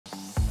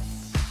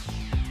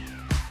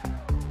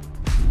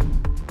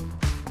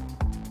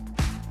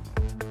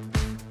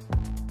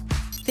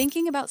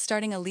Thinking about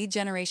starting a lead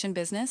generation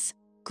business?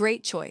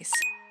 Great choice.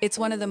 It's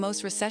one of the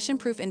most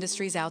recession-proof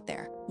industries out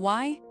there.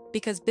 Why?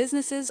 Because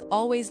businesses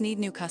always need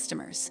new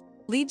customers.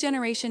 Lead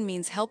generation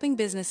means helping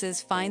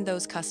businesses find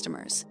those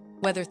customers,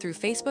 whether through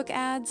Facebook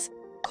ads,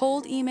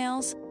 cold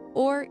emails,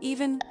 or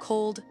even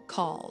cold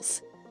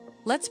calls.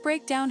 Let's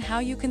break down how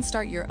you can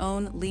start your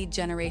own lead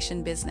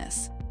generation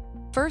business.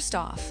 First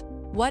off,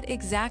 what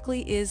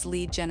exactly is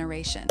lead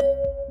generation?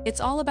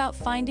 It's all about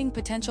finding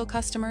potential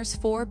customers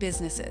for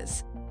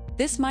businesses.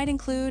 This might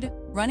include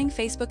running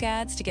Facebook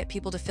ads to get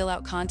people to fill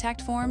out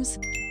contact forms,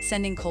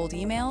 sending cold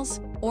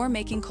emails, or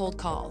making cold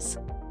calls.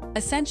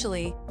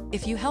 Essentially,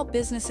 if you help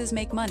businesses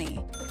make money,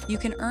 you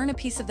can earn a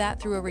piece of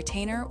that through a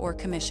retainer or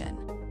commission.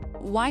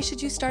 Why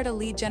should you start a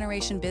lead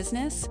generation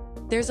business?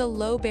 There's a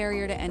low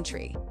barrier to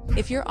entry.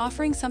 If you're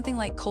offering something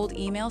like cold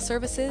email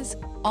services,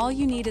 all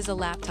you need is a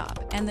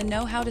laptop and the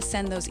know-how to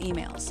send those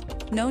emails.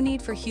 No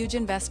need for huge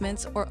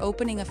investments or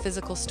opening a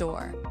physical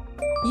store.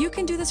 You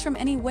can do this from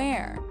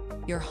anywhere.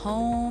 Your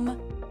home,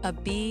 a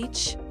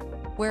beach,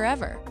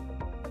 wherever.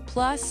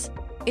 Plus,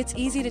 it's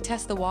easy to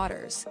test the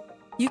waters.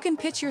 You can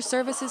pitch your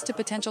services to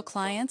potential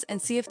clients and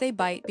see if they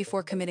bite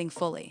before committing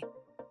fully.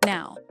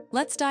 Now,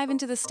 let's dive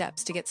into the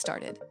steps to get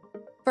started.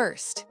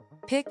 First,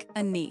 pick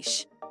a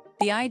niche.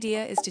 The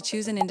idea is to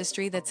choose an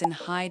industry that's in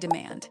high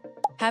demand.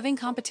 Having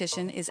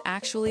competition is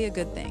actually a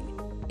good thing.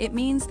 It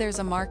means there's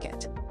a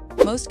market.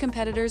 Most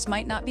competitors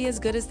might not be as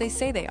good as they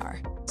say they are,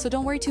 so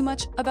don't worry too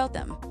much about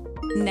them.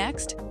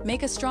 Next,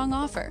 make a strong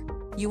offer.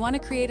 You want to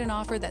create an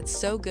offer that's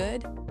so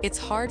good, it's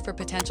hard for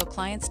potential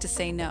clients to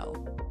say no.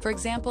 For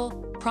example,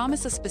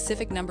 promise a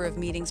specific number of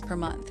meetings per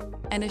month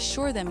and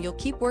assure them you'll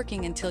keep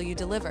working until you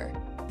deliver.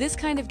 This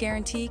kind of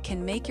guarantee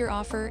can make your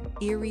offer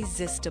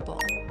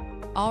irresistible.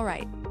 All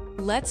right,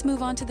 let's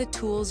move on to the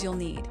tools you'll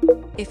need.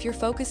 If you're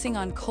focusing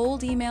on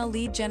cold email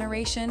lead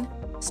generation,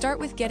 start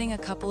with getting a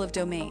couple of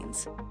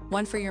domains,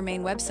 one for your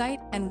main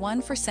website and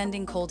one for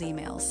sending cold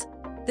emails.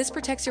 This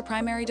protects your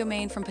primary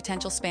domain from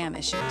potential spam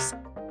issues.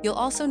 You'll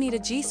also need a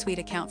G Suite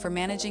account for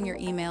managing your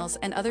emails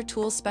and other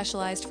tools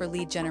specialized for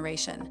lead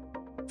generation.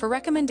 For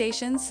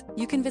recommendations,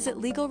 you can visit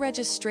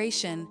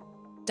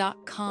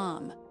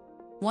legalregistration.com.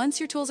 Once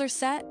your tools are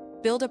set,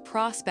 build a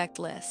prospect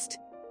list.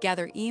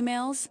 Gather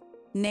emails,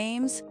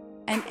 names,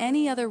 and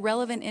any other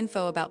relevant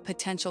info about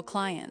potential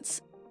clients.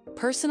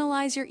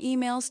 Personalize your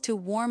emails to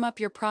warm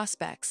up your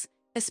prospects,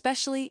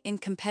 especially in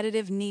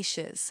competitive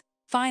niches.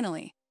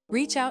 Finally,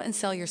 reach out and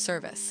sell your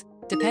service.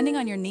 Depending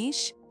on your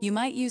niche, you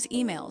might use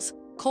emails,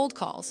 cold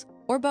calls,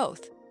 or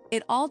both.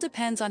 It all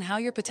depends on how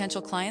your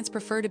potential clients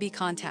prefer to be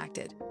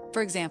contacted.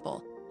 For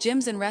example,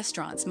 gyms and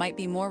restaurants might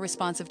be more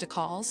responsive to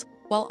calls,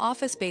 while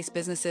office-based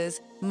businesses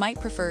might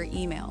prefer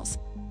emails.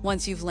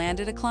 Once you've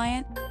landed a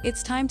client,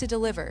 it's time to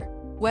deliver.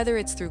 Whether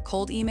it's through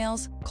cold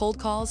emails, cold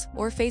calls,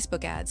 or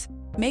Facebook ads,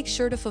 make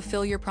sure to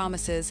fulfill your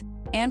promises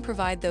and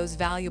provide those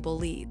valuable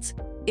leads.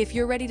 If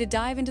you're ready to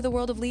dive into the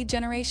world of lead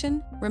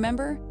generation,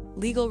 remember,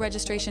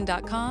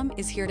 legalregistration.com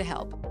is here to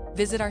help.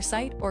 Visit our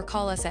site or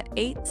call us at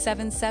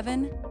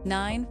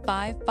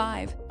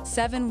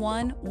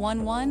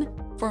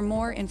 877-955-7111 for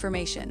more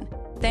information.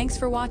 Thanks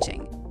for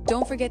watching.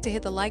 Don't forget to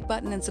hit the like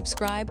button and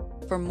subscribe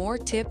for more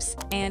tips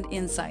and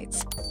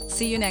insights.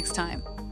 See you next time.